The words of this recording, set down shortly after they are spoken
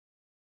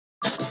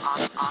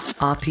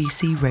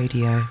RPC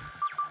Radio.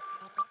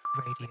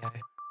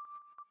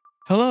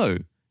 Hello,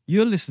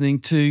 you're listening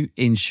to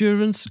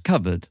Insurance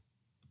Covered.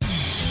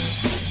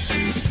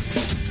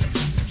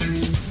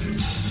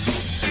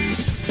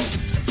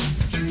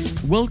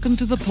 Welcome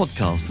to the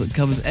podcast that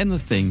covers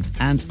anything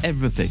and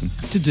everything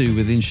to do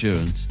with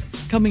insurance.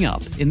 Coming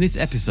up in this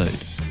episode.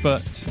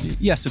 But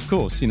yes, of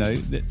course,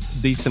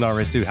 these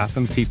scenarios do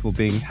happen. People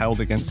being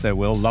held against their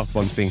will, loved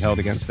ones being held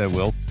against their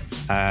will,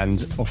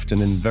 and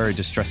often in very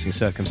distressing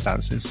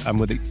circumstances and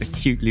with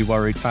acutely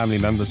worried family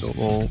members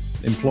or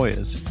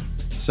employers.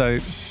 So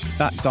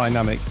that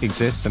dynamic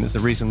exists, and it's the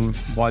reason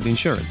why the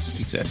insurance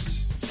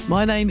exists.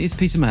 My name is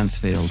Peter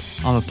Mansfield.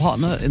 I'm a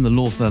partner in the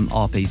law firm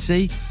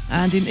RPC,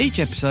 and in each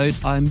episode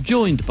I'm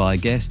joined by a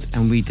guest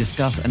and we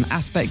discuss an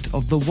aspect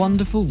of the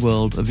wonderful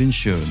world of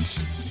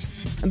insurance.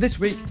 And this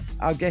week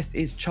our guest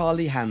is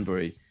Charlie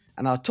Hanbury,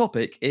 and our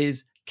topic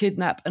is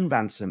kidnap and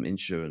ransom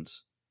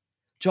insurance.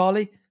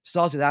 Charlie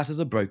started out as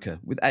a broker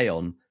with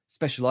Aon,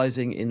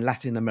 specialising in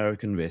Latin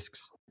American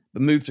risks,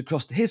 but moved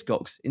across to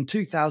Hiscox in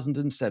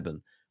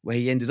 2007, where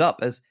he ended up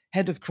as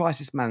Head of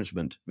Crisis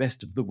Management,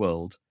 Rest of the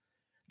World.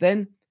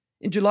 Then,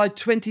 in July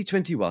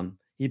 2021,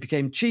 he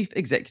became Chief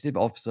Executive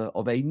Officer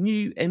of a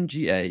new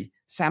MGA,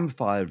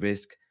 Samphire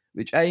Risk,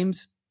 which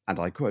aims, and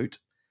I quote,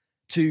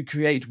 to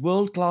create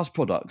world-class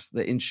products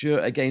that insure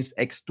against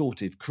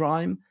extortive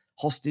crime,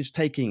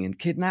 hostage-taking and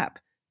kidnap,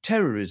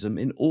 terrorism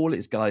in all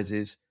its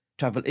guises,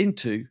 travel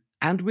into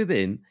and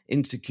within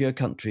insecure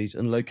countries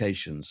and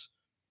locations,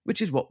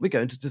 which is what we're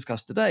going to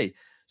discuss today.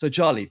 So,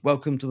 Charlie,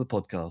 welcome to the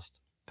podcast.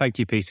 Thank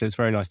you, Peter. It's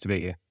very nice to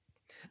be here.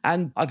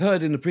 And I've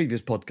heard in a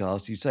previous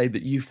podcast you say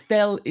that you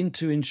fell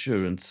into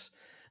insurance.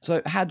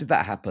 So how did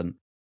that happen?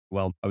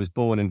 Well, I was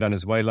born in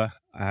Venezuela,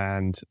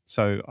 and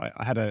so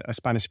I had a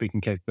Spanish-speaking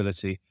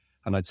capability,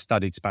 and I'd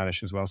studied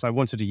Spanish as well. So I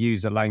wanted to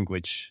use a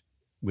language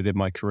within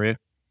my career.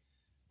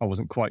 I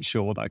wasn't quite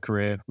sure what that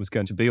career was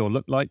going to be or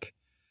look like,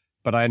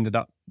 but I ended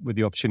up with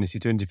the opportunity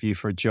to interview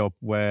for a job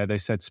where they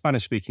said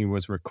Spanish-speaking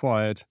was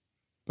required,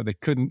 but they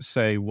couldn't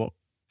say what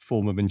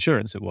form of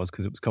insurance it was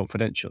because it was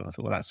confidential. I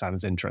thought, well, that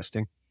sounds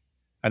interesting.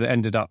 And it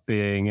ended up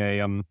being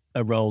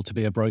a role to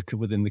be a broker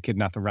within the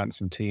kidnap and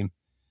ransom team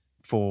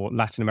for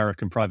Latin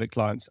American private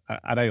clients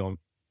at Aon.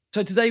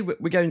 So today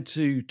we're going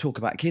to talk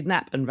about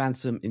kidnap and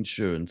ransom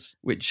insurance,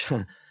 which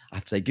I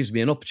have to say gives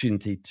me an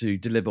opportunity to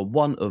deliver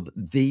one of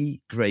the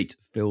great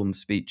film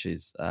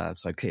speeches.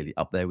 So clearly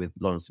up there with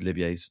Laurence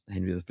Olivier's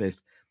Henry V.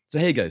 So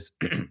here goes.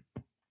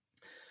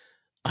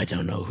 I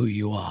don't know who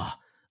you are.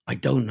 I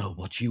don't know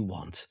what you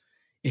want.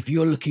 If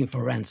you're looking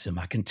for ransom,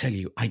 I can tell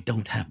you I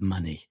don't have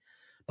money.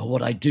 But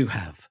what I do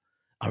have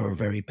are a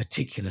very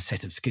particular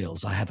set of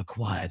skills I have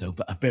acquired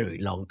over a very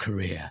long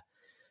career.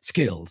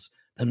 Skills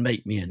that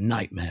make me a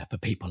nightmare for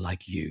people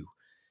like you.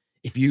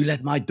 If you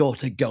let my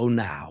daughter go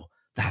now,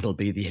 that'll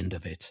be the end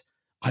of it.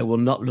 I will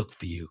not look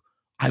for you.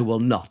 I will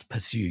not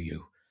pursue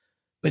you.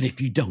 But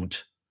if you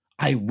don't,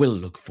 I will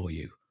look for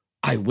you.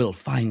 I will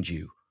find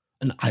you,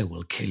 and I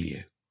will kill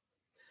you.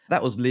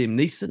 That was Liam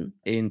Neeson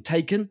in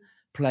Taken,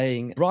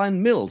 playing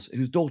Brian Mills,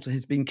 whose daughter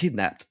has been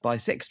kidnapped by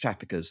sex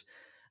traffickers.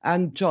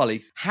 And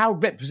Charlie, how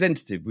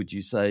representative would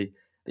you say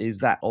is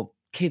that of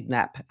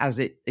kidnap as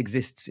it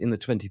exists in the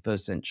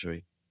 21st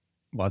century?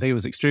 Well, I think it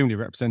was extremely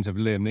representative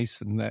of Liam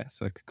Neeson there.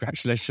 So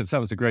congratulations.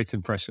 That was a great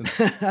impression.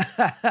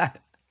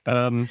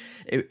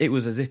 It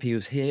was as if he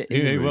was here.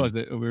 It was.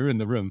 We were in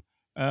the room.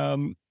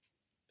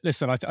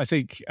 Listen, I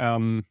think,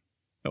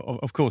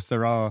 of course,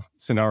 there are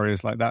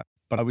scenarios like that.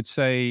 But I would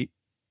say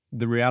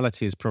the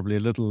reality is probably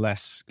a little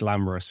less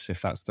glamorous,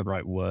 if that's the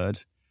right word,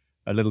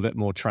 a little bit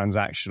more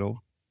transactional.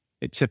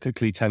 It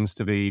typically tends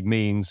to be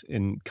means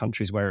in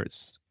countries where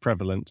it's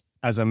prevalent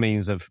as a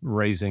means of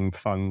raising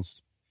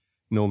funds,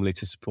 normally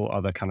to support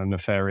other kind of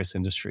nefarious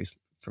industries,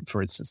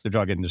 for instance, the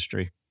drug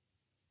industry.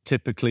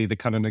 Typically, the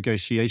kind of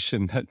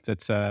negotiation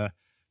that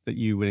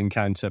you would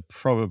encounter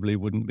probably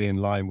wouldn't be in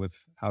line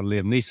with how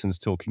Liam Neeson's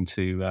talking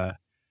to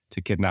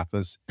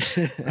kidnappers.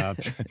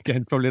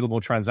 Again, probably a little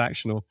more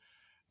transactional,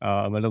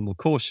 a little more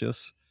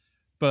cautious.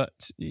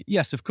 But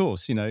yes, of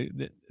course,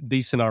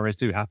 these scenarios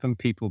do happen.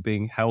 People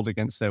being held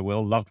against their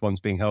will, loved ones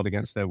being held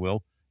against their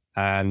will,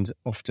 and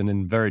often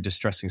in very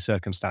distressing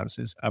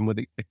circumstances and with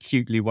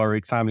acutely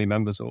worried family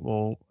members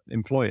or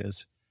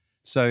employers.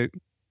 So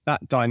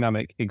that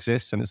dynamic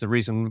exists, and it's the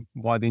reason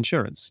why the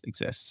insurance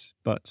exists.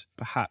 But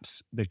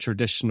perhaps the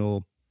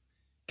traditional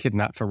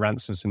kidnap for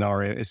ransom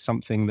scenario is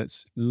something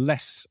that's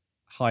less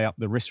high up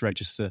the risk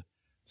register,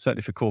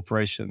 certainly for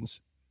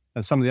corporations.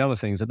 And some of the other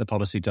things that the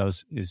policy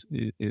does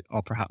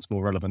are perhaps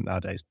more relevant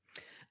nowadays.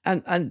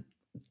 And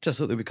just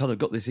so that we kind of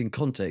got this in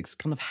context,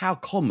 kind of how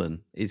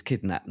common is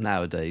kidnap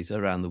nowadays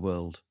around the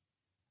world?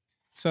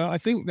 So I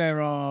think there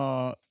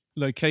are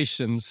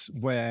locations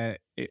where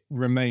it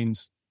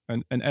remains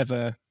an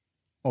ever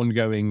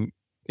ongoing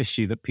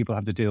issue that people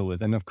have to deal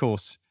with. And of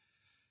course,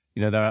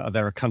 there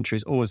are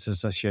countries always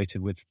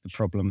associated with the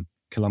problem,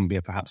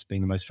 Colombia perhaps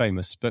being the most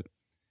famous. But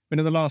in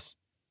the last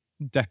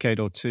decade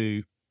or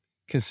two,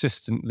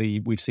 consistently,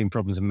 we've seen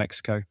problems in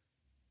Mexico.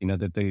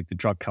 the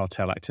drug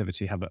cartel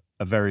activity have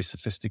a very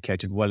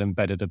sophisticated,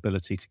 well-embedded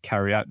ability to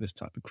carry out this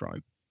type of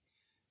crime.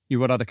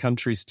 You've got other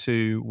countries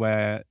too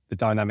where the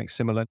dynamic's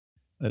similar,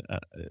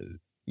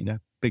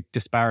 big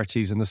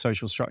disparities in the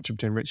social structure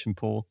between rich and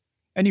poor.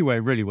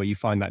 Anywhere really where you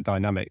find that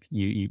dynamic,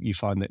 you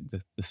find that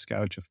the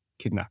scourge of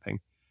kidnapping.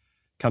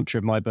 Country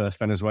of my birth,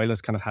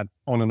 Venezuela's kind of had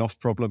on and off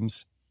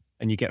problems,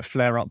 and you get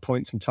flare-up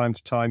points from time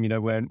to time,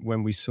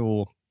 when we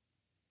saw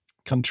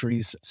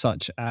countries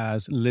such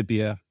as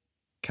Libya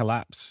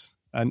collapse,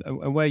 and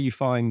where you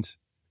find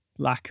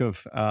lack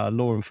of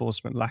law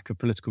enforcement, lack of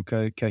political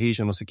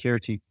cohesion or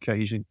security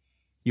cohesion,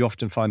 you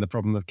often find the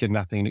problem of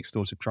kidnapping and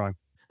extortive crime.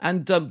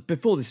 And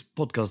before this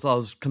podcast, I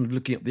was kind of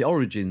looking at the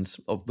origins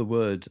of the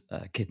word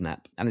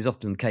kidnap, and it's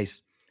often the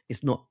case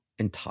it's not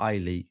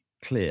entirely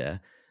clear,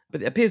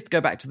 but it appears to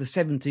go back to the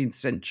 17th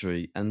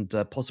century and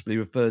possibly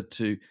referred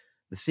to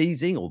the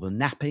seizing or the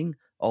napping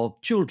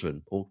of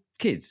children or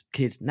kids,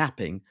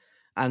 kidnapping.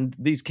 And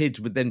these kids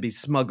would then be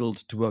smuggled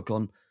to work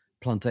on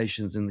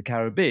plantations in the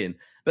Caribbean.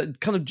 But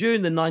kind of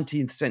during the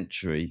 19th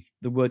century,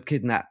 the word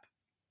kidnap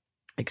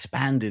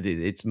expanded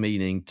its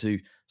meaning to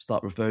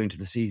start referring to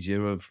the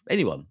seizure of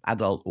anyone,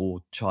 adult or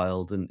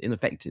child. And in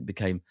effect, it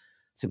became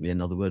simply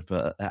another word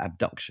for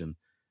abduction.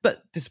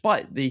 But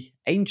despite the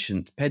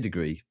ancient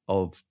pedigree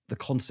of the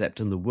concept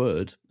and the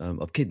word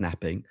of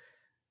kidnapping,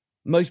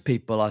 most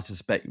people, I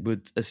suspect,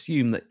 would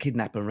assume that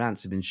kidnap and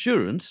ransom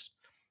insurance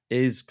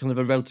is kind of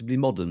a relatively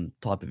modern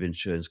type of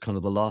insurance, kind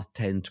of the last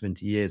 10,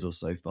 20 years or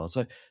so far.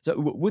 So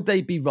would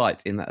they be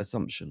right in that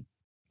assumption?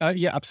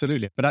 Yeah,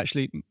 absolutely. But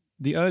actually,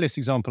 the earliest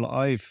example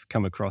I've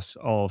come across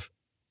of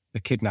a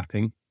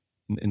kidnapping,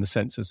 in the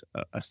sense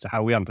as to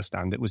how we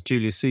understand it, was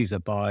Julius Caesar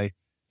by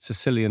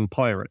Sicilian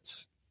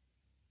pirates.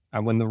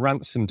 And when the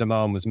ransom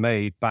demand was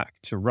made back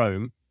to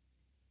Rome,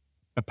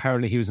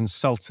 apparently he was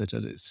insulted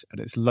at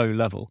its low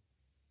level.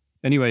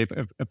 Anyway,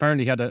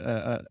 apparently he had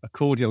a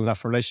cordial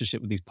enough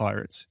relationship with these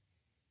pirates,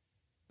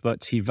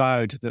 but he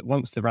vowed that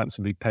once the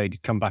ransom be paid,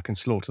 he'd come back and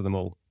slaughter them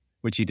all,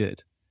 which he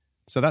did.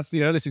 So that's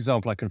the earliest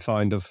example I can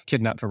find of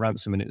kidnap for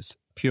ransom in its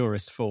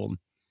purest form.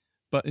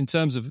 But in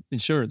terms of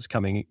insurance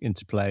coming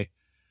into play,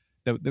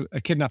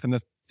 a kidnap in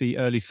the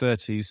early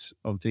 30s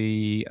of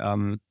the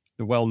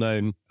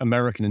well-known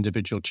American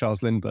individual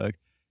Charles Lindbergh,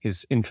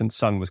 his infant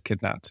son was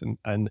kidnapped,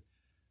 and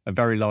a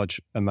very large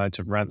amount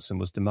of ransom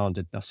was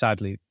demanded. Now,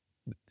 sadly,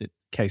 the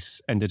case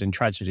ended in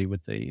tragedy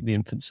with the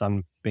infant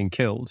son being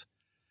killed.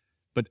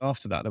 But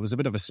after that, there was a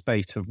bit of a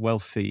spate of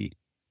wealthy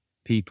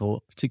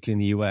people, particularly in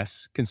the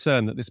US,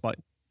 concerned that this might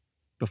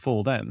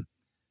befall them.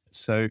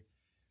 So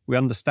we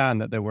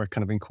understand that there were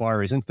kind of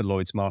inquiries into the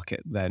Lloyd's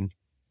market then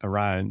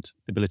around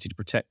the ability to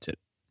protect it.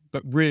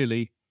 But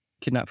really,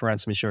 kidnap for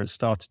ransom insurance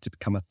started to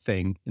become a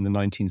thing in the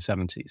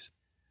 1970s.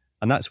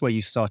 And that's where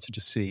you started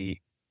to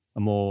see a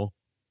more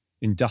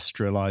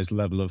industrialized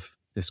level of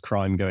this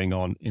crime going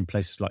on in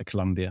places like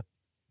Colombia.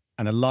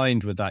 And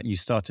aligned with that, you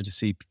started to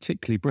see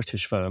particularly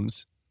British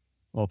firms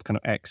of kind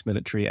of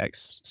ex-military,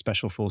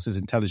 ex-special forces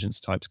intelligence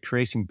types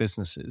creating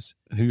businesses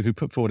who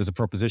put forward as a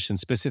proposition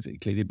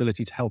specifically the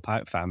ability to help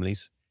out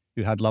families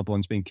who had loved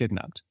ones being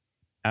kidnapped.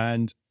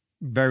 And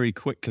very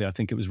quickly, I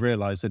think it was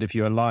realized that if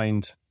you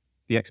aligned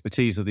the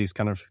expertise of these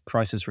kind of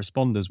crisis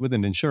responders with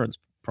an insurance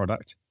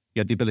product,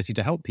 you had the ability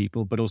to help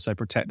people, but also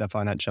protect their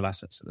financial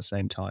assets at the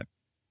same time.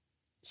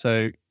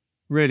 So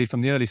really,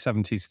 from the early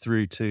 70s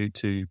through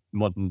to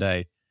modern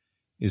day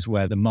is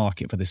where the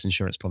market for this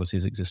insurance policy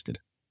has existed.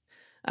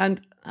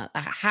 And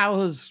how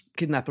has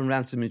kidnap and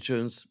ransom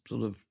insurance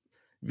sort of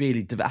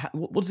really developed?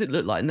 What does it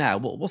look like now?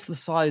 What's the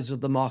size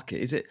of the market?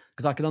 Is it,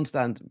 because I can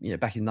understand,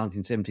 back in the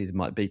 1970s, it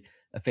might be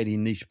a fairly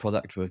niche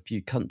product for a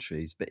few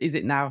countries, but is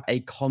it now a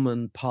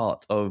common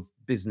part of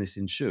business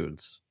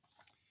insurance?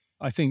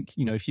 I think,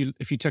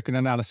 if you took an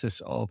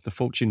analysis of the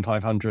Fortune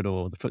 500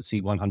 or the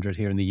FTSE 100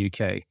 here in the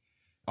UK,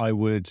 I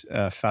would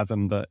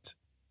fathom that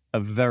a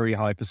very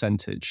high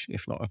percentage,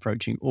 if not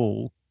approaching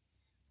all,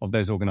 of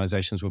those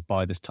organizations would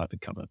buy this type of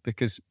cover,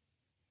 because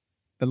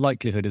the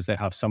likelihood is they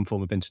have some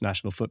form of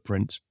international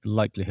footprint. The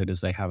likelihood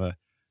is they have a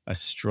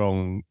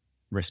strong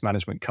risk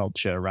management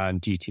culture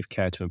around duty of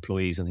care to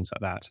employees and things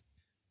like that.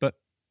 But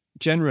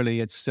generally,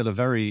 it's still a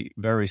very,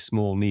 very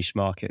small niche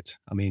market.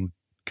 I mean,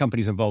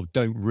 companies involved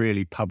don't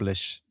really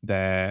publish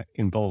their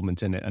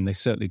involvement in it, and they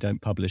certainly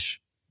don't publish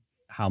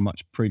how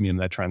much premium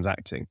they're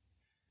transacting.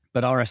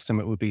 But our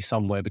estimate would be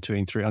somewhere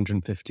between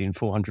 350 and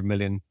 400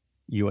 million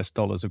US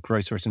dollars of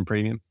gross written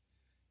premium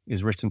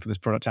is written for this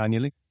product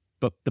annually.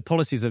 But the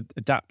policies are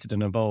adapted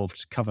and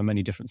evolved to cover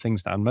many different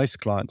things now. And most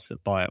clients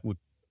that buy it would,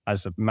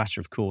 as a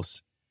matter of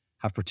course,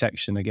 have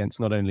protection against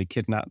not only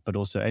kidnap, but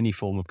also any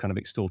form of kind of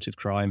extortive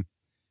crime,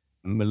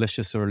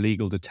 malicious or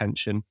illegal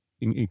detention,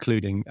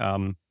 including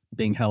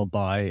being held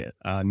by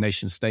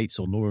nation states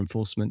or law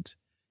enforcement,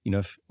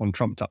 on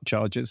trumped up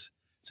charges.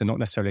 So not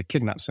necessarily a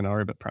kidnap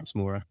scenario, but perhaps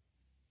more a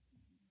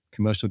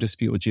commercial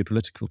dispute or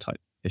geopolitical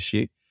type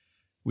issue.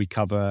 We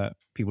cover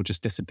people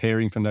just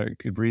disappearing for no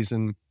good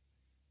reason,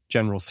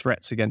 general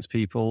threats against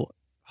people,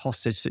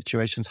 hostage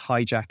situations,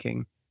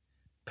 hijacking,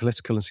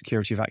 political and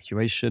security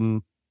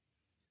evacuation,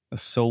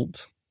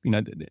 assault.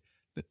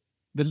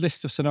 The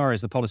list of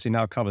scenarios the policy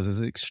now covers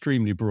is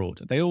extremely broad.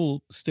 They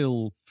all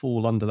still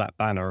fall under that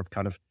banner of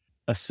kind of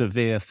a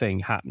severe thing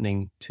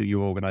happening to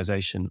your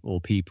organization or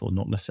people,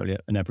 not necessarily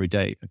an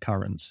everyday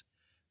occurrence.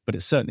 But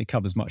it certainly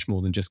covers much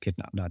more than just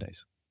kidnap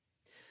nowadays.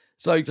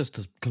 So just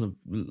to kind of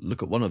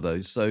look at one of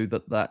those, so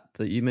that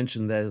you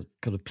mentioned there's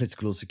kind of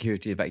political or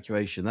security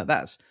evacuation.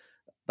 That's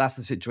the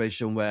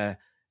situation where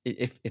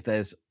if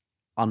there's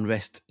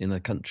unrest in a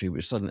country,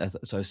 which suddenly,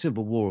 so a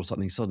civil war or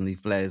something suddenly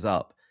flares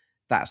up,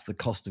 that's the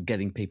cost of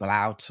getting people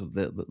out of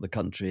the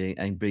country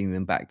and bringing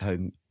them back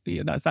home.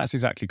 Yeah, that's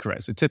exactly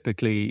correct. So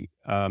typically,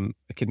 a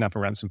kidnap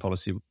and ransom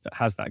policy that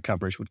has that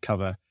coverage would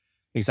cover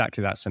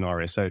exactly that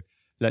scenario. So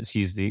let's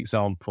use the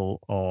example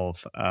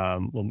of,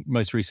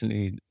 most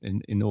recently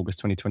in August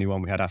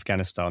 2021, we had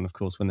Afghanistan, of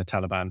course, when the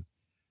Taliban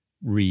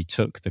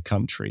retook the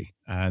country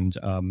and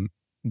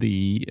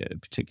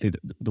particularly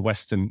the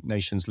Western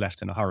nations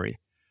left in a hurry.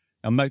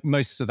 And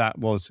most of that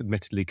was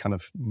admittedly kind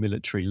of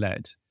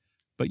military-led.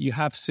 But you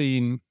have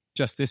seen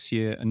just this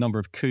year a number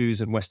of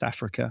coups in West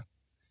Africa,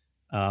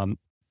 and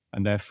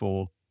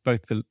therefore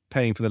both the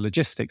paying for the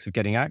logistics of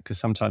getting out, because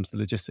sometimes the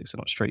logistics are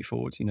not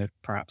straightforward.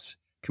 Perhaps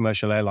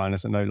commercial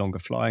airliners are no longer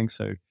flying,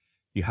 so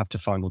you have to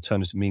find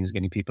alternative means of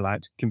getting people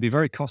out. It can be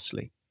very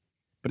costly.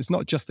 But it's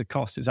not just the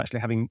cost, it's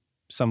actually having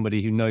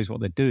somebody who knows what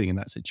they're doing in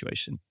that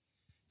situation.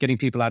 Getting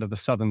people out of the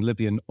southern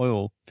Libyan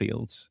oil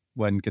fields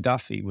when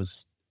Gaddafi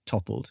was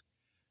toppled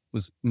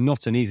was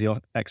not an easy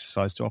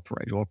exercise to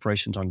operate or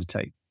operation to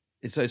undertake.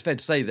 So it's fair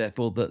to say,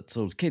 therefore, that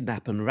sort of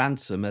kidnap and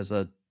ransom as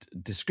a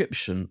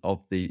description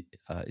of the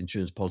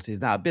insurance policy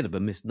is now a bit of a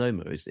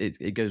misnomer.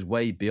 It goes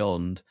way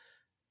beyond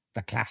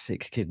the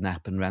classic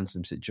kidnap and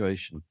ransom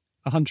situation.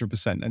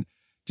 100%. And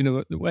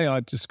the way I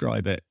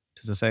describe it,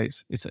 as I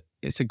say,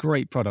 it's a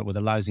great product with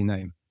a lousy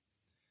name,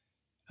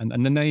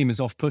 and the name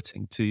is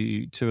off-putting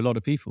to a lot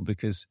of people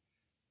because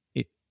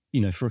it,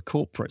 for a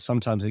corporate,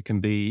 sometimes it can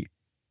be,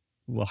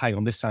 well, hang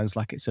on, this sounds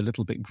like it's a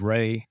little bit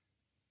grey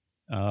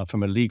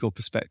from a legal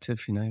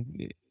perspective.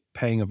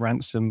 Paying a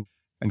ransom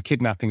and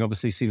kidnapping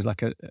obviously seems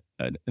like an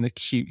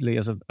acutely,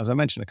 as I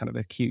mentioned, a kind of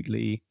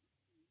acutely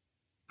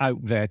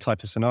out there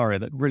type of scenario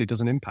that really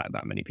doesn't impact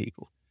that many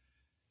people.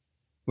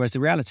 Whereas the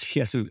reality,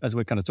 as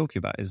we're kind of talking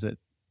about, is that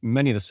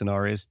many of the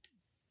scenarios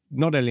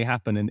not only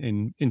happen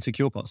in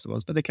insecure parts of the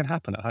world, but they can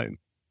happen at home.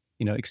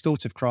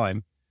 Extortive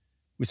crime.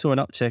 We saw an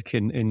uptick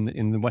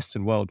in the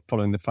Western world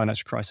following the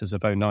financial crisis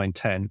of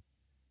 2009-10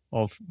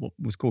 of what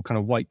was called kind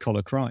of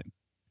white-collar crime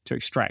to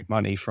extract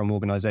money from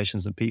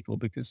organizations and people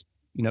because,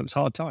 it was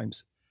hard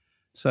times.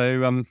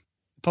 So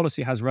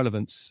policy has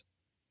relevance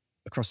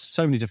across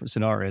so many different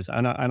scenarios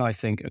and I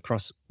think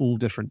across all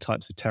different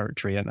types of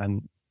territory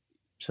and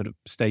sort of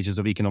stages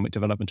of economic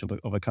development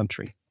of a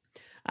country.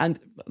 And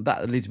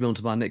that leads me on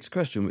to my next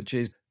question, which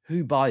is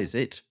who buys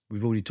it?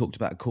 We've already talked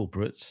about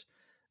corporates,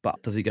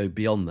 but does it go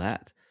beyond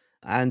that?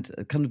 And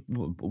kind of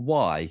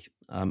why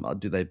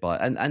do they buy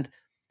it?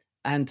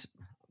 And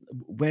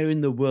where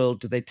in the world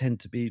do they tend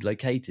to be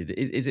located?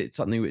 Is it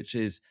something which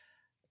is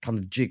kind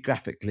of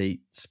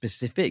geographically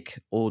specific,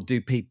 or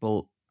do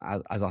people,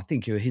 as I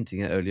think you were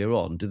hinting at earlier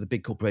on, do the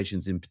big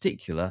corporations in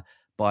particular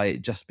buy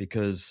it just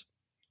because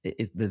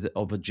there's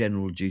of a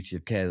general duty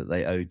of care that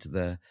they owe to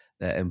their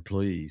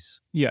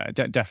employees? Yeah,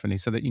 definitely.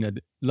 So that,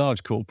 the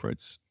large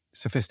corporates,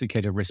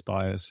 sophisticated risk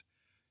buyers,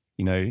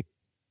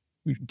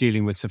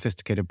 dealing with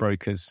sophisticated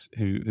brokers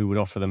who would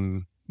offer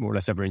them more or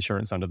less every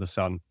insurance under the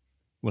sun,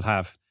 will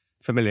have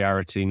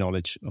familiarity,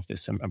 knowledge of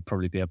this, and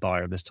probably be a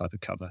buyer of this type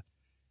of cover.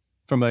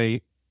 From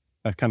a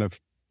kind of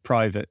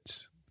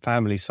private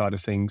family side of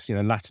things,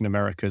 Latin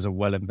America is a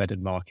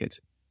well-embedded market.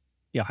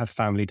 Yeah, I have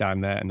family down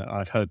there, and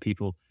I've heard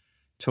people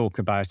talk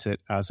about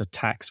it as a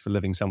tax for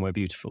living somewhere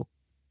beautiful.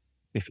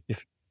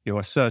 If you're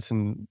a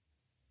certain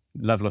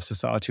level of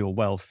society or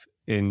wealth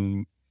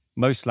in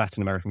most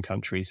Latin American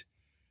countries,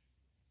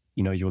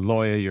 your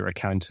lawyer, your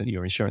accountant,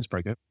 your insurance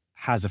broker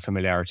has a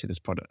familiarity with this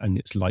product, and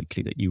it's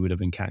likely that you would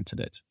have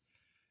encountered it.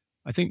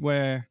 I think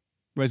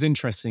where's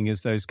interesting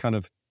is those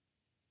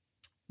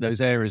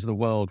areas of the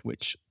world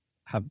which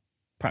have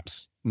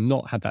perhaps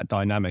not had that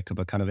dynamic of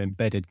a kind of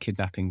embedded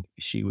kidnapping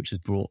issue, which has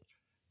brought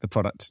the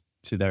product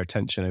to their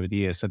attention over the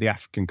years. So the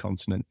African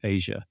continent,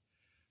 Asia,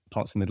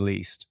 parts of the Middle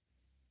East,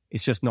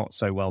 it's just not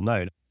so well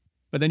known.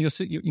 But then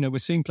we're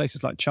seeing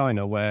places like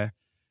China where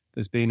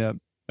there's been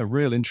a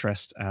real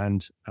interest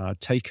and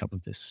take-up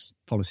of this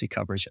policy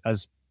coverage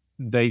as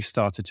they've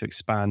started to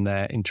expand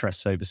their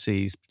interests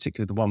overseas,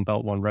 particularly the One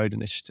Belt, One Road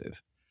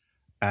initiative.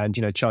 And,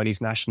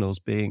 Chinese nationals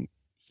being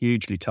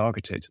hugely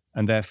targeted,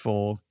 and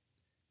therefore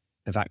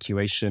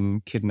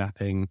evacuation,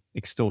 kidnapping,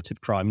 extorted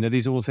crime.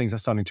 These are all things they're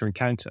starting to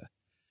encounter.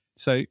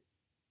 So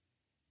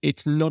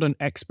it's not an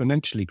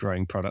exponentially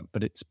growing product,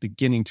 but it's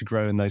beginning to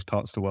grow in those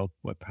parts of the world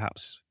where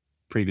perhaps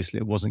previously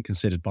it wasn't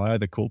considered by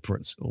either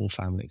corporates or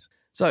families.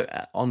 So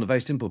on a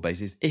very simple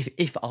basis,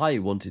 if I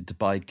wanted to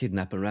buy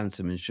kidnap and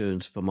ransom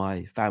insurance for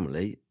my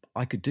family,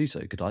 I could do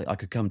so, could I? I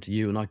could come to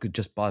you and I could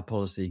just buy a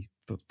policy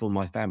for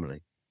my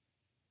family.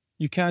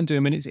 You can do. I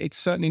mean, it's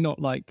certainly not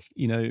like,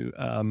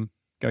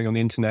 going on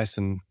the internet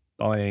and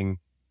buying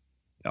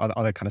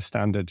other kind of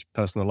standard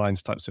personal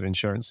lines types of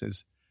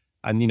insurances.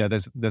 And,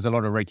 there's a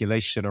lot of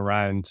regulation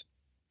around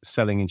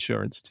selling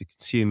insurance to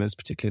consumers,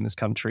 particularly in this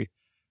country.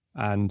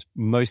 And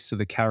most of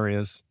the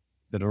carriers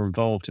that are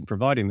involved in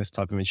providing this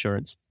type of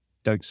insurance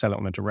don't sell it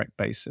on a direct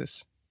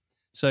basis.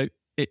 So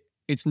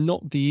it's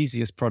not the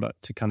easiest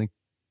product to kind of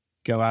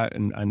go out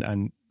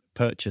and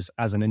purchase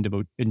as an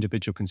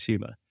individual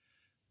consumer.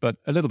 But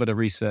a little bit of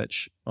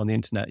research on the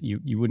internet,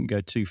 you wouldn't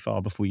go too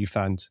far before you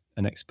found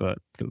an expert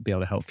that would be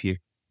able to help you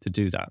to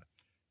do that.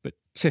 But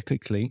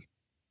typically,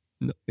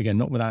 again,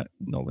 not without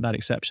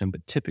exception,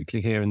 but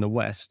typically here in the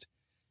West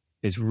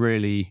is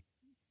really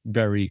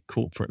very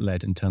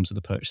corporate-led in terms of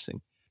the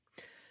purchasing.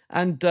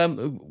 And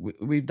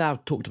we've now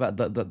talked about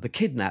the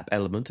kidnap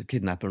element, of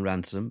kidnap and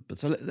ransom. But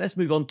so let's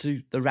move on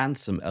to the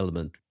ransom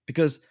element,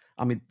 because,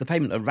 the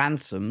payment of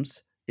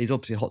ransoms is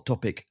obviously a hot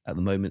topic at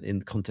the moment in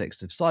the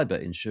context of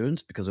cyber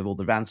insurance because of all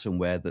the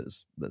ransomware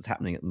that's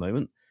happening at the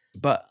moment.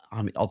 But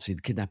obviously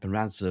the kidnap and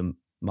ransom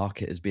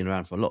market has been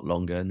around for a lot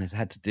longer and has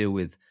had to deal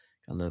with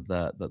kind of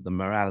the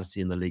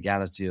morality and the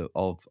legality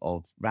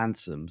of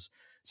ransoms.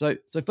 So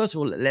first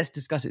of all, let's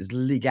discuss its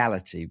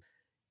legality.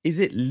 Is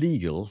it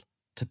legal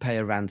to pay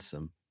a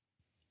ransom?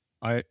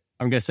 I'm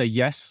going to say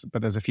yes,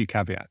 but there's a few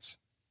caveats.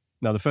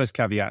 Now, the first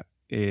caveat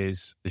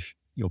is if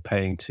you're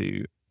paying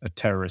to a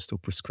terrorist or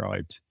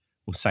prescribed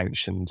or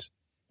sanctioned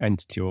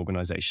entity or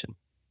organization.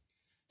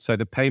 So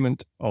the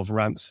payment of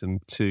ransom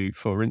to,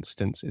 for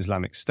instance,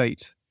 Islamic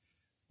State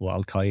or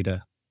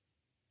Al-Qaeda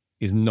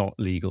is not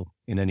legal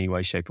in any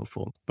way, shape or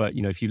form. But,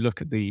 if you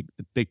look at the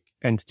big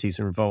entities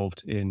that are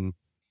involved in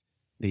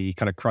the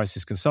kind of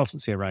crisis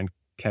consultancy around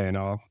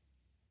K&R,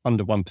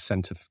 under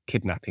 1% of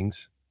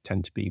kidnappings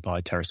tend to be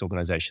by terrorist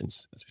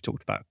organizations, as we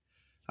talked about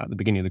at the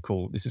beginning of the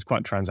call. This is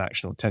quite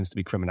transactional. It tends to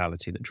be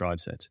criminality that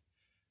drives it.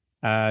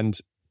 And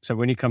so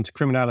when you come to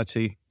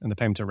criminality and the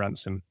payment of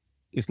ransom,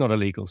 it's not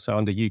illegal. So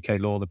under UK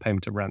law, the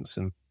payment of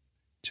ransom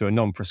to a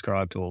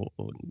non-prescribed or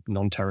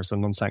non-terrorist or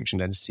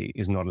non-sanctioned entity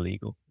is not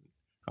illegal.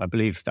 I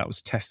believe that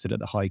was tested at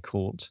the High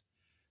Court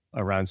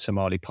around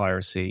Somali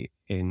piracy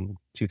in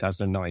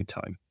 2009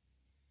 time.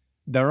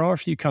 There are a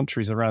few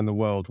countries around the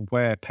world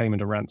where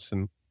payment of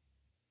ransom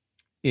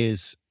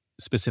is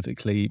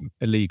specifically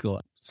illegal.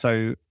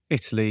 So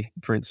Italy,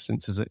 for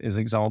instance, is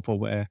an example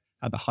where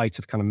at the height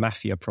of kind of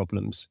mafia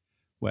problems,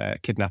 where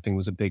kidnapping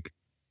was a big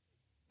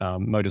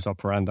modus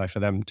operandi for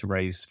them to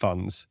raise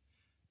funds,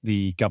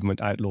 the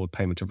government outlawed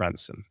payment of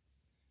ransom.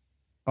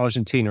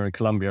 Argentina and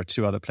Colombia are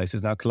two other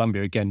places. Now,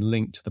 Colombia, again,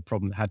 linked to the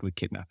problem they had with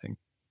kidnapping.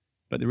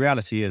 But the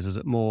reality is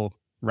that more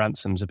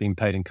ransoms have been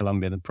paid in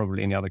Colombia than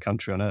probably any other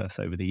country on earth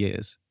over the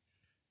years.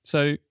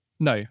 So,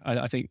 no,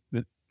 I think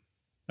that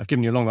I've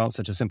given you a long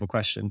answer to a simple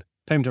question.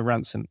 Payment of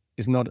ransom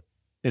is not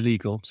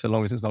illegal so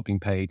long as it's not being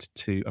paid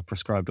to a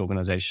prescribed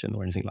organization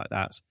or anything like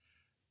that.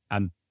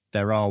 And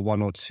there are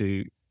one or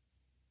two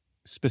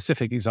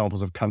specific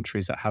examples of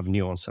countries that have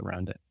nuance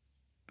around it.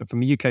 But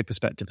from a UK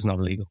perspective, it's not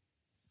illegal.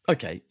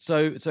 Okay,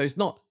 so it's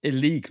not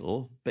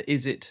illegal, but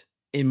is it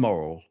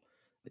immoral?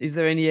 Is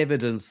there any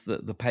evidence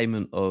that the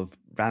payment of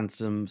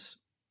ransoms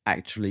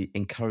actually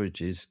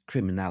encourages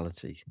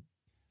criminality?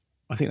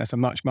 I think that's a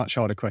much, much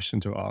harder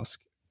question to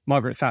ask.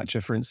 Margaret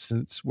Thatcher, for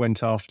instance,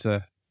 went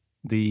after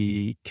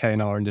the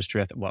K&R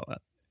industry.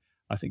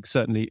 I think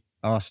certainly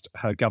asked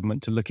her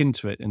government to look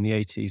into it in the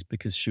 80s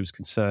because she was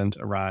concerned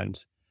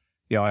around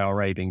the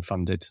IRA being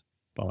funded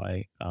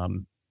by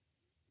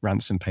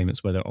ransom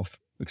payments, whether of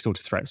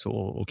extorted threats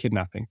or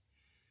kidnapping.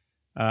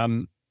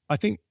 I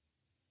think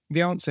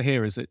the answer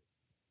here is that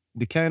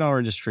the K&R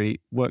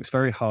industry works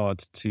very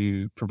hard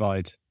to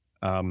provide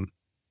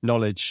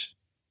knowledge,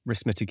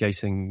 risk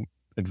mitigating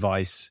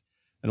advice,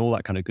 and all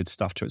that kind of good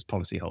stuff to its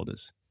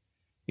policyholders.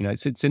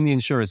 It's in the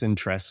insurer's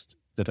interest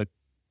that a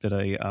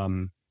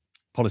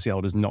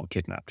policyholder is not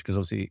kidnapped, because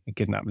obviously a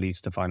kidnap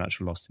leads to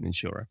financial loss to the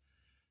insurer.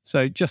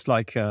 So just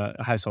like a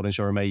household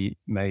insurer may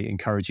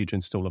encourage you to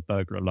install a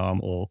burglar alarm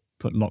or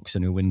put locks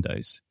in your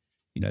windows,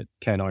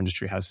 K&R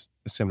industry has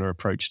a similar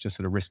approach to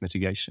sort of risk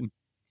mitigation.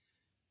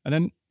 And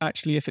then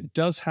actually, if it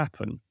does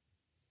happen,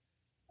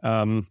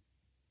 I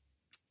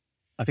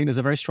think there's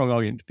a very strong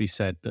argument to be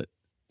said that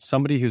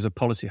somebody who's a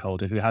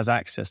policyholder who has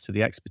access to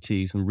the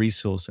expertise and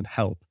resource and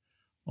help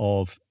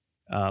of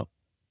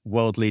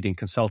world-leading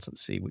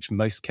consultancy, which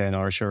most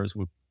K&R insurers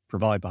would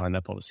provide behind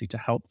their policy to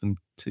help them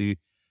to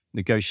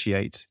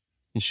negotiate,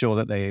 ensure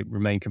that they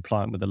remain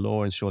compliant with the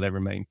law, ensure they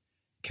remain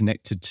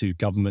connected to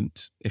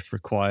government if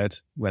required,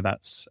 where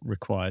that's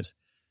required.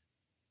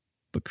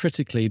 But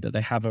critically, that they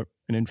have an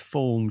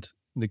informed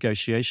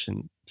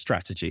negotiation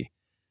strategy.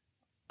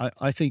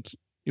 I think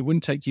it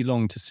wouldn't take you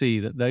long to see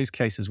that those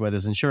cases where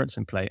there's insurance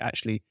in play,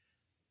 actually,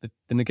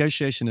 the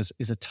negotiation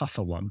is a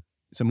tougher one.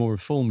 It's a more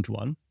informed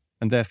one,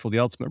 and therefore the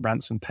ultimate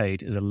ransom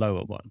paid is a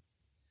lower one.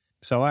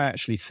 So I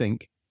actually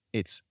think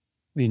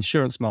the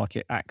insurance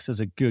market acts as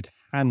a good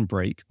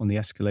handbrake on the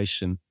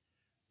escalation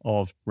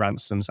of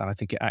ransoms, and I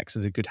think it acts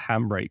as a good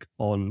handbrake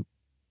on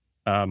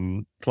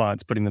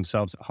clients putting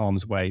themselves at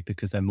harm's way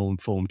because they're more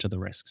informed to the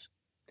risks.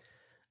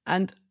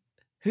 And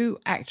who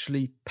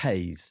actually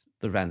pays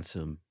the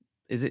ransom?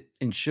 Is it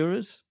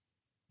insurers?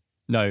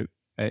 No,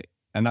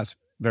 and that's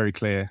very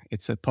clear.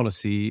 It's a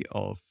policy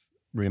of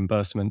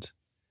reimbursement.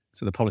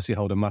 So the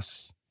policyholder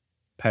must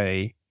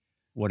pay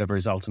whatever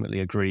is ultimately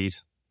agreed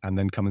and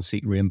then come and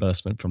seek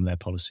reimbursement from their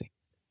policy.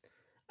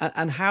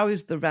 And how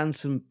is the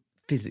ransom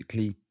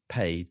physically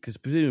paid? Because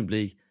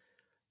presumably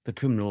the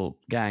criminal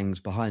gangs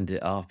behind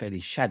it are fairly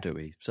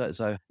shadowy.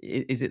 So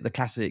is it the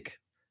classic,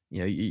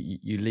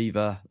 you leave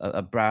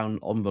a brown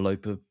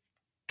envelope of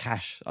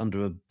cash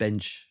under a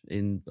bench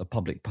in a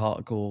public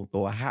park,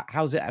 or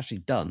how's it actually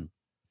done?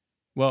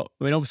 Well,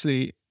 I mean,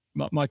 obviously,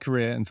 my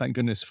career, and thank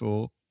goodness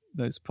for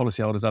those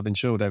policyholders I've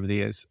insured over the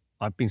years,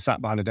 I've been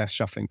sat behind a desk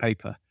shuffling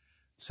paper.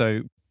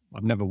 So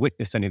I've never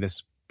witnessed any of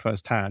this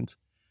firsthand.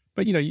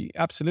 But,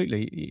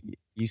 absolutely,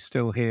 you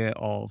still hear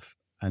of,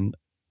 and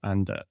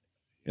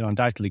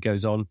undoubtedly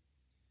goes on,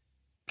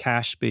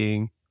 cash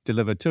being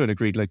delivered to an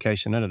agreed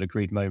location at an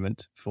agreed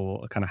moment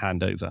for a kind of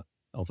handover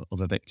of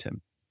a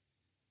victim.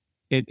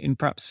 In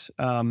perhaps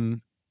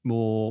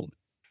more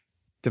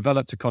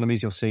developed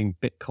economies, you're seeing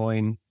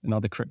Bitcoin and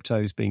other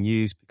cryptos being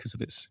used because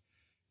of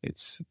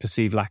its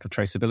perceived lack of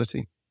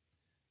traceability.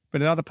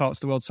 But in other parts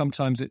of the world,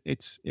 sometimes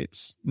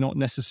it's not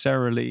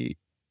necessarily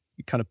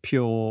kind of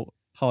pure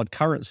hard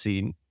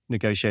currency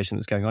negotiation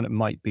that's going on. It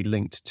might be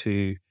linked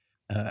to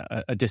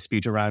a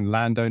dispute around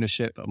land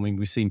ownership. I mean,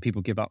 we've seen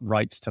people give up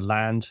rights to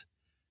land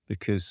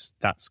because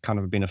that's kind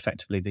of been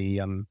effectively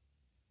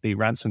the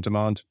ransom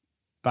demand.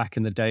 Back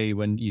in the day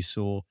when you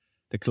saw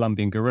the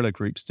Colombian guerrilla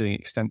groups doing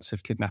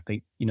extensive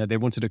kidnapping, they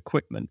wanted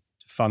equipment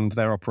to fund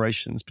their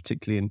operations,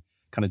 particularly in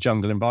kind of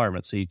jungle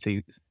environments. So you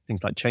see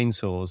things like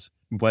chainsaws,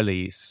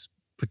 wellies,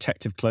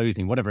 protective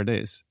clothing, whatever it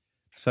is.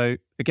 So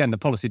again, the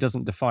policy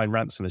doesn't define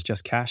ransom as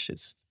just cash.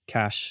 It's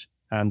cash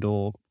and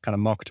or kind of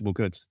marketable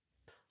goods.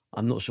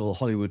 I'm not sure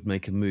Hollywood would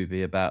make a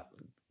movie about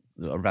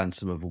a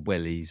ransom of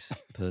wellies,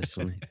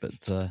 personally,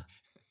 but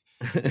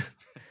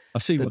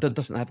I've seen that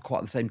doesn't have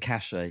quite the same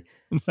cachet.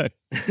 No.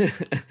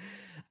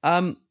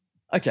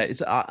 Okay,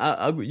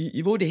 so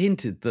you've already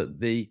hinted that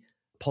the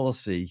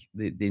policy,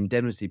 the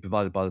indemnity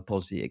provided by the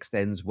policy,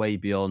 extends way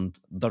beyond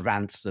the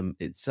ransom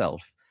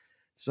itself.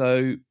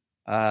 So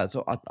I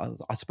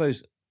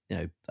suppose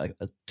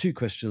two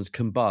questions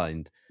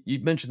combined.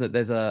 You've mentioned that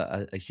there's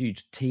a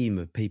huge team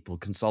of people,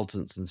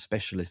 consultants and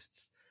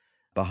specialists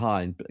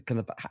behind. But kind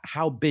of,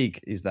 how big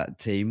is that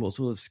team? What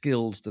sort of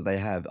skills do they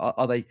have?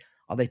 Are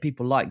they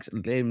people like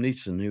Liam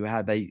Neeson who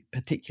have a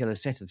particular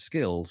set of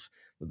skills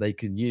that they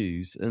can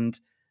use? And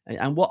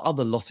what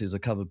other losses are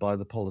covered by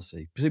the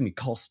policy? Presumably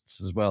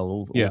costs as well.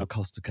 All the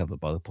costs are covered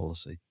by the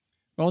policy.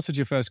 Well, answer to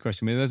your first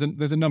question, I mean,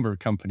 there's a number of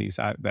companies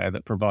out there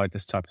that provide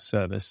this type of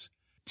service.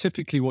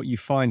 Typically, what you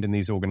find in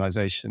these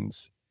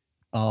organizations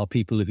are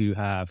people who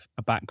have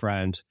a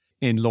background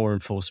in law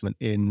enforcement,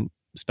 in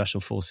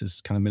special forces,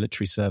 kind of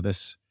military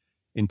service,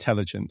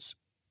 intelligence.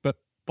 But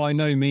by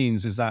no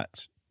means is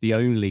that the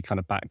only kind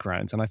of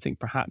background. And I think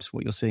perhaps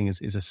what you're seeing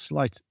is a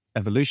slight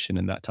evolution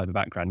in that type of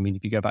background. I mean,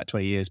 if you go back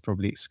 20 years,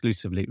 probably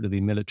exclusively it would have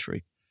been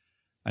military.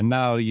 And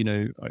now,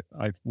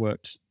 I've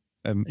worked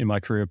in my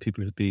career with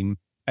people who've been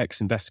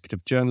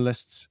ex-investigative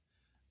journalists,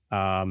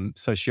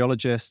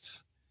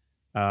 sociologists,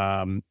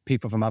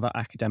 people from other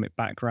academic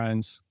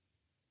backgrounds.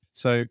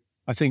 So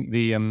I think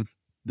the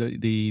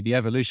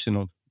evolution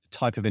of the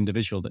type of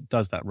individual that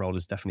does that role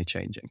is definitely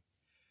changing.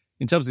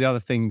 In terms of the other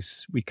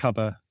things we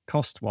cover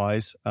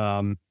cost-wise,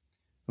 I mean,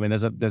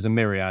 there's a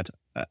myriad.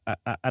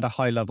 At a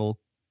high level,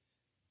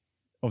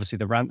 obviously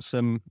the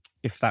ransom,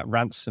 if that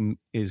ransom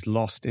is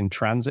lost in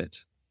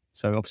transit,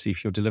 so obviously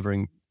if you're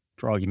delivering,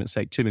 for argument's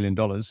sake, $2 million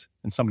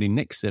and somebody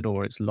nicks it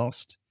or it's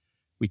lost,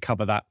 we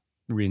cover that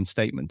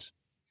reinstatement.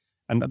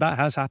 And that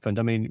has happened.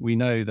 I mean, we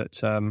know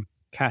that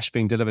cash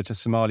being delivered to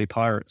Somali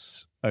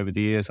pirates over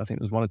the years, I think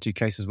there was one or two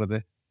cases where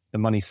the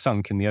money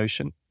sunk in the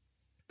ocean,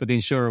 but the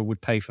insurer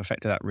would pay for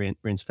effect of that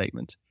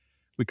reinstatement.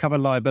 We cover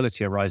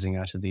liability arising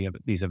out of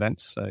these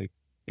events. So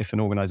if an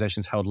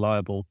organization is held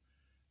liable,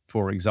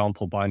 for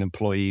example, by an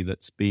employee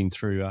that's been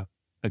through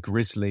a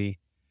grisly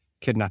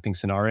kidnapping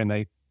scenario, and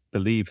they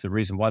believe the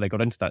reason why they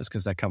got into that is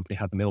because their company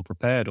had them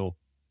ill-prepared or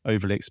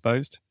overly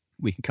exposed,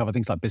 we can cover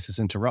things like business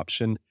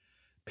interruption,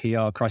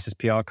 crisis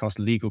PR costs,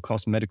 legal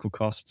costs, medical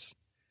costs.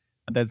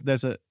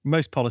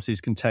 Most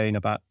policies contain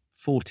about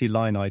 40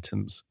 line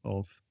items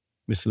of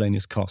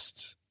miscellaneous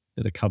costs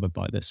that are covered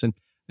by this. And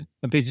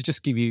Peter,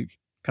 just give you,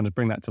 kind of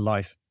bring that to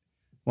life,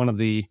 one of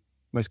the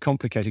most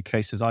complicated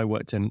cases I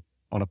worked in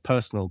on a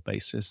personal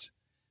basis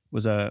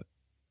was I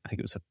think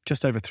it was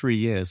just over 3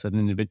 years that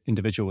an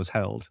individual was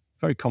held.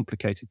 Very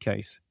complicated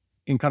case.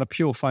 In kind of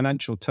pure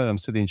financial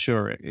terms to the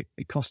insurer,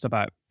 it cost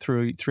about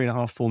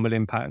 £3.5-4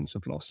 million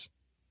of loss.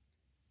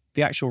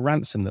 The actual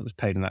ransom that was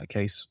paid in that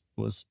case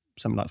was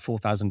something like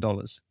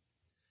 $4,000.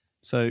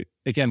 So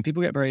again,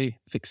 people get very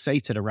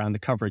fixated around the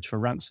coverage for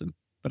ransom,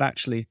 but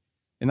actually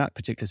in that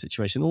particular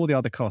situation, all the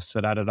other costs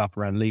that added up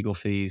around legal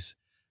fees,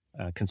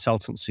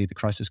 consultancy, the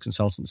crisis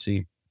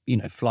consultancy,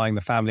 flying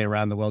the family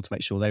around the world to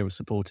make sure they were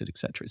supported, et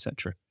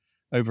cetera,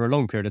 over a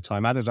long period of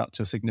time, added up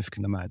to a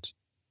significant amount.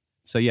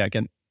 So yeah,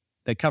 again,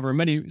 they cover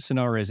many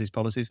scenarios, these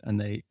policies,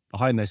 and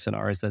behind those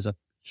scenarios, there's a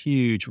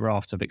huge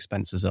raft of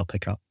expenses they'll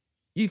pick up.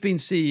 You've been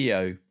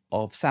CEO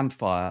of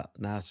Samphire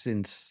now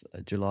since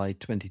July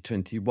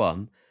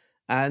 2021.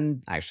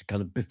 And actually,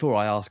 kind of before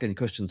I ask any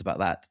questions about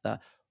that,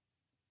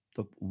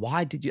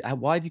 why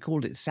have you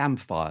called it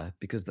Samphire?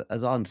 Because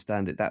as I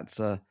understand it, that's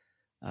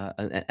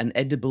an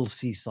edible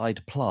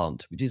seaside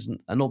plant, which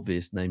isn't an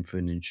obvious name for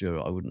an insurer,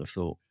 I wouldn't have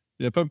thought.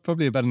 Yeah,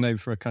 probably a better name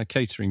for a kind of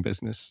catering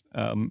business.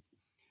 I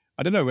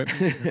don't know.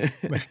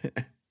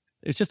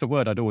 It's just a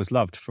word I'd always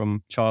loved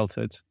from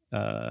childhood,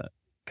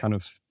 kind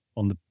of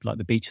on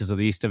the beaches of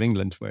the east of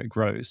England where it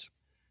grows.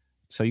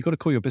 So you've got to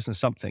call your business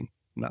something.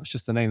 And that was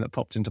just the name that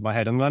popped into my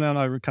head. And then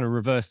I kind of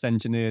reverse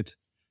engineered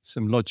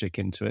some logic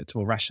into it,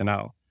 or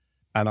rationale.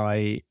 And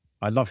I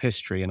love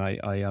history, and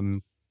a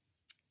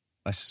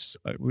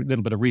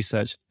little bit of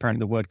research. Apparently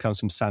the word comes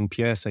from Saint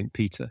Pierre, St.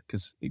 Peter,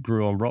 because it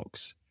grew on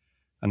rocks.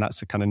 And that's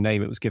the kind of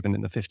name it was given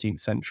in the 15th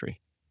century.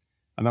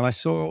 And then I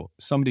saw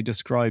somebody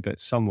describe it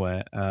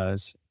somewhere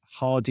as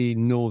hardy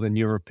Northern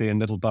European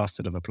little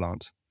bastard of a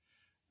plant.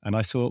 And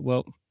I thought,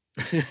 well,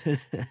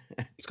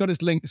 it's got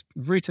its links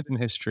rooted in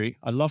history.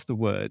 I love the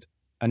word.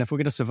 And if we're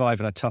going to survive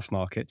in a tough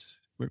market,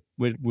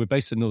 we're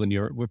based in Northern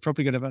Europe, we're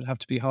probably going to have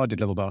to be hardy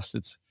little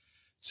bastards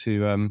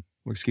to,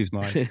 excuse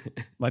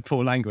my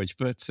poor language.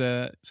 But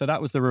so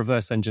that was the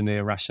reverse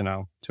engineer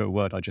rationale to a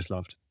word I just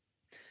loved.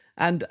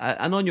 And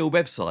on your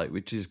website,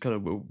 which is kind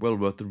of well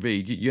worth the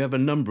read, you have a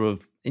number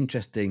of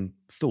interesting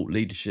thought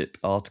leadership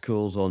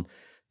articles on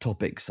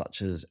topics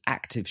such as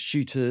active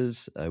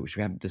shooters, which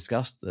we haven't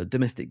discussed,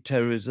 domestic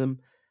terrorism,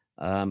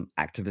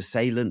 active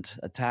assailant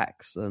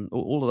attacks, and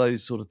all of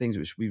those sort of things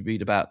which we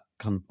read about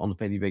kind of on a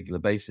fairly regular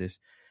basis.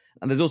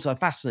 And there's also a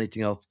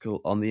fascinating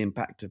article on the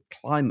impact of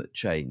climate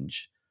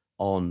change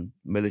on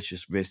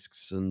malicious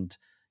risks. And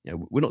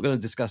we're not going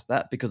to discuss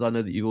that because I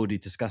know that you've already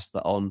discussed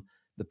that on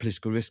the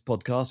Political Risk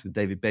podcast with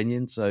David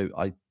Benyon. So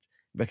I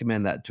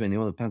recommend that to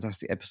anyone. A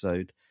fantastic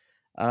episode.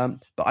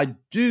 But I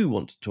do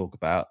want to talk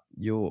about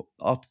your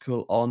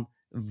article on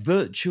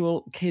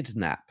virtual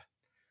kidnap,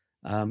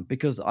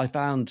 because I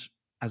found,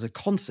 as a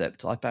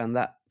concept, I found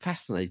that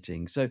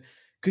fascinating. So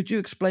could you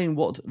explain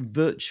what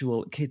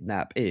virtual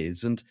kidnap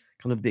is and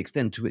kind of the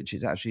extent to which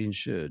it's actually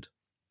insured?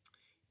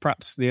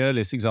 Perhaps the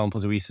earliest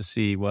examples we used to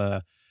see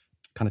were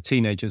kind of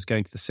teenagers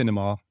going to the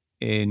cinema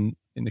in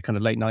the kind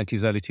of late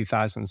 90s, early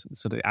 2000s,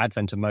 sort of the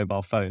advent of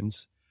mobile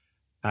phones.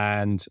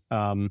 And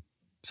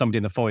somebody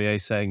in the foyer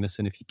saying,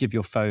 listen, if you give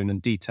your phone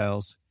and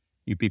details,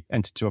 you'd be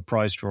entered to a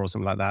prize draw or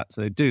something like that.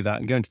 So they do that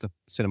and go into the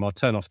cinema,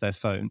 turn off their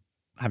phone,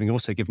 having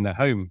also given their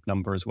home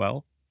number as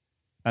well.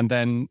 And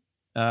then,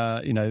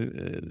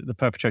 the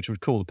perpetrator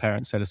would call the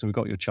parents, say, listen, we've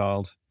got your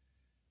child.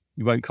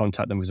 You won't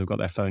contact them because we've got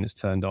their phone, it's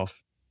turned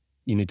off.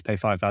 You need to pay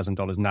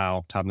 $5,000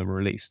 now to have them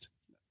released.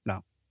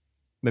 Now,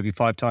 maybe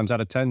 5 times out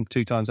of 10,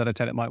 2 times out of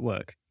 10, it might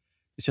work.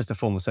 It's just a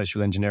form of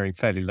social engineering,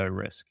 fairly low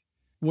risk.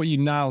 What you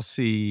now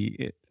see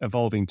it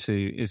evolving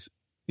to is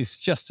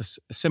just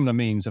a similar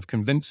means of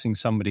convincing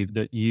somebody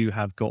that you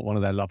have got one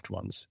of their loved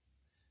ones.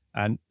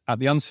 And at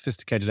the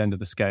unsophisticated end of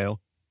the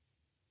scale,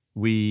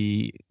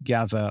 we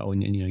gather, or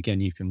again,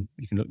 you can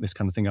look this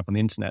kind of thing up on the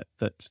internet,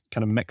 that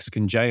kind of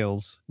Mexican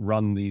jails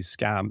run these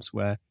scams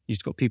where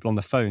you've got people on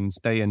the phones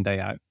day in,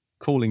 day out,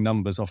 calling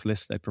numbers off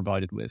lists they're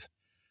provided with,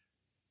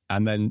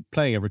 and then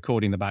playing a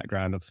recording in the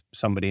background of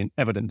somebody in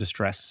evident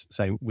distress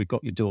saying, we've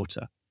got your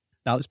daughter.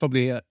 Now, it's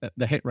probably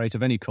the hit rate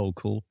of any cold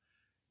call.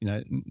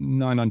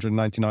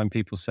 999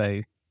 people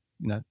say,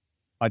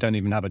 I don't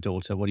even have a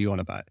daughter. What are you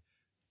on about?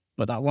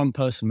 But that one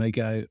person may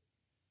go,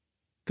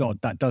 God,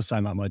 that does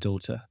sound like my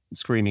daughter,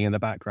 screaming in the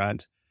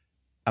background.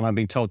 And I'm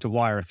being told to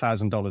wire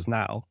 $1,000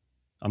 now.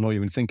 I'm not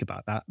even think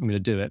about that. I'm going to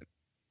do it.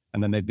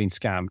 And then they've been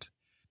scammed.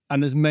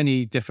 And there's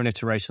many different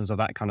iterations of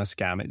that kind of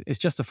scam. It's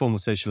just a form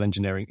of social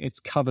engineering. It's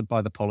covered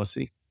by the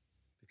policy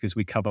because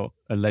we cover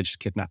alleged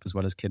kidnap as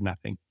well as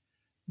kidnapping.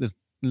 There's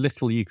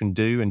little you can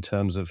do in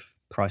terms of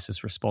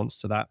crisis response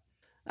to that.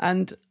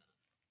 And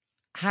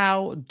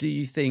how do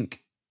you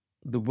think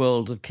the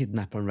world of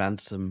kidnap and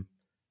ransom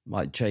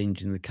might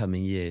change in the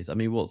coming years? I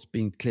mean, what's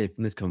been clear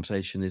from this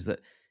conversation is that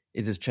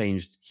it has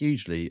changed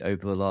hugely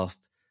over the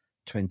last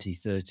 20,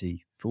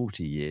 30,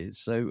 40 years.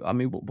 So, I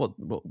mean,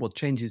 what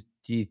changes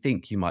do you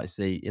think you might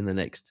see in the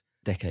next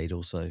decade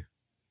or so?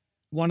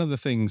 One of the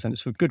things, and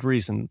it's for good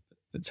reason,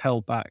 that's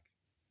held back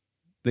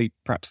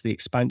perhaps the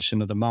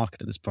expansion of the market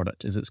of this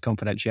product is its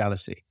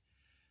confidentiality.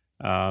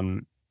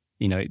 The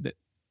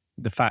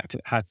fact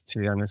it had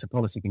to, and it's a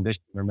policy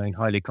condition, remain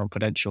highly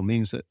confidential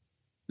means that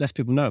less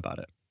people know about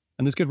it.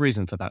 And there's good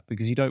reason for that,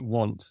 because you don't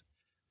want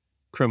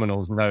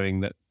criminals knowing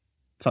that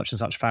such and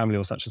such family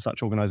or such and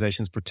such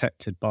organisation is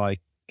protected by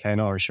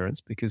K&R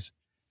insurance, because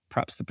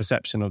perhaps the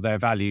perception of their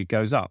value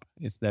goes up.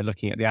 They're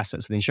looking at the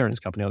assets of the insurance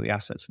company or the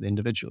assets of the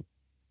individual.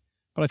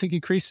 But I think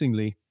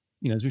increasingly,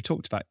 as we've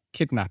talked about,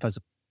 kidnap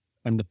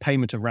and the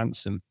payment of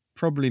ransom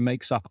probably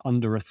makes up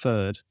under a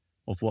third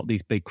of what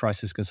these big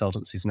crisis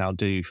consultancies now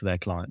do for their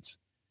clients.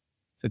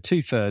 So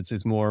 2/3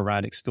 is more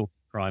around extortion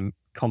crime,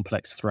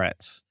 complex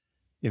threats,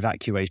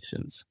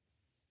 evacuations.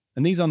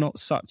 And these are not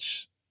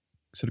such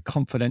sort of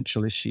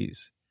confidential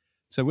issues.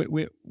 So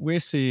we're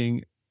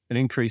seeing an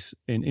increase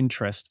in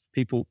interest,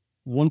 people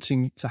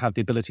wanting to have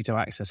the ability to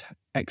access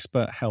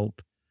expert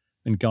help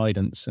and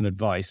guidance and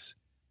advice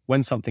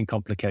when something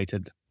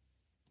complicated,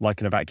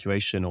 like an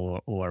evacuation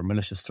or a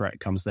malicious threat,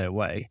 comes their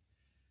way.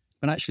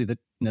 But actually,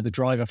 the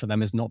driver for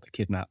them is not the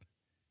kidnap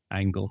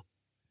angle.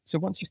 So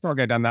once you start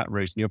going down that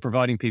route, and you're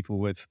providing people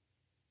with,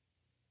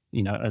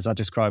 as I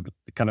described,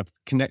 the kind of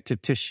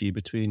connective tissue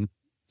between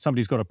somebody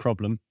who's got a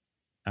problem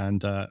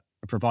and a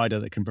provider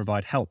that can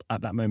provide help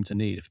at that moment of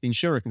need. If the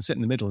insurer can sit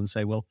in the middle and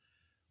say, well,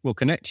 we'll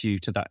connect you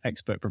to that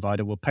expert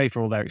provider, we'll pay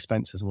for all their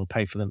expenses, and we'll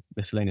pay for the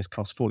miscellaneous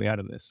costs falling out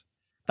of this.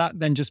 That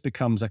then just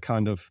becomes a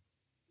kind of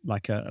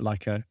like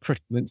a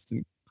critical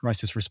instant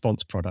crisis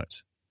response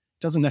product.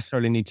 It doesn't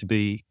necessarily need to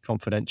be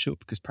confidential,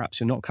 because perhaps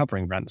you're not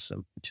covering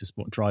ransom, which is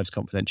what drives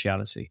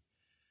confidentiality.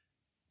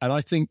 And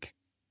I think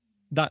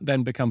that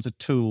then becomes a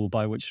tool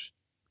by which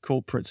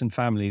corporates and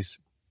families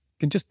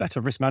can just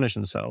better risk manage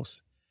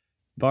themselves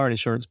via an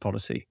insurance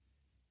policy,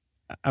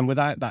 and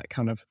without that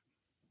kind of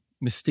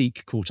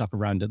mystique caught up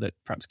around it that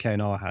perhaps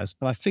K&R has.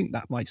 But I think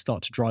that might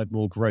start to drive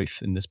more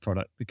growth in this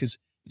product, because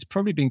it's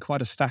probably been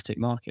quite a static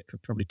market for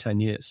probably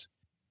 10 years.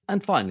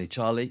 And finally,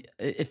 Charlie,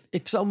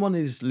 if someone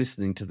is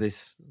listening to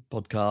this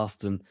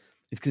podcast and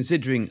is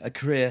considering a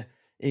career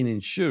in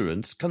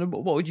insurance, kind of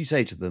what would you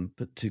say to them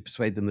to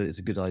persuade them that it's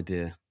a good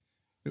idea?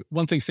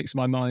 One thing sticks in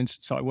my mind.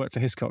 So I worked for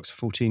Hiscox for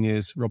 14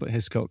 years. Robert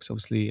Hiscox,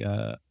 obviously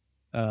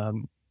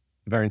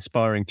very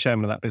inspiring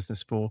chairman of that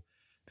business for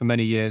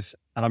many years.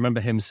 And I remember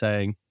him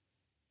saying,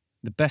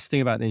 the best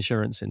thing about the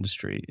insurance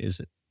industry is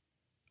that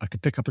I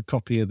could pick up a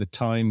copy of the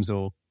Times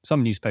or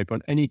some newspaper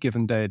on any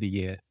given day of the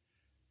year,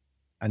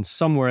 and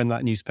somewhere in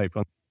that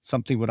newspaper,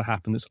 something would have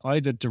happened that's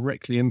either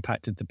directly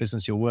impacted the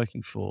business you're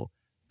working for,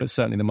 but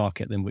certainly the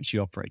market in which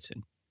you operate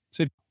in.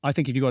 So I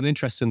think if you've got an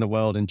interest in the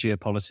world and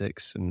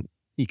geopolitics and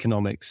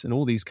economics and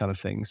all these kind of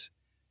things,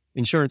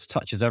 insurance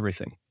touches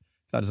everything.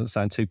 That doesn't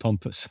sound too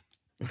pompous.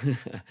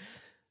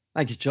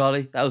 Thank you,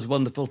 Charlie. That was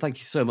wonderful. Thank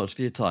you so much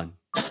for your time.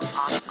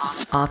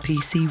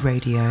 RPC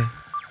Radio.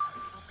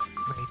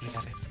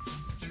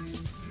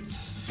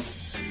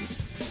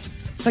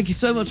 Thank you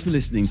so much for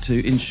listening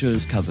to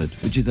Insurance Covered,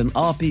 which is an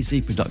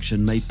RPC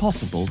production made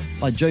possible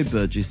by Joe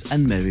Burgess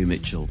and Mary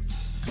Mitchell.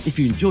 If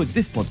you enjoyed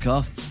this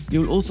podcast,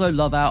 you'll also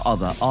love our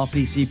other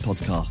RPC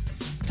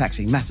podcasts,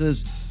 Taxing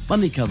Matters,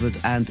 Money Covered,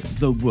 and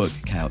The Work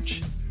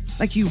Couch.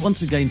 Thank you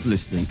once again for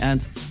listening,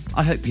 and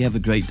I hope you have a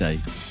great day.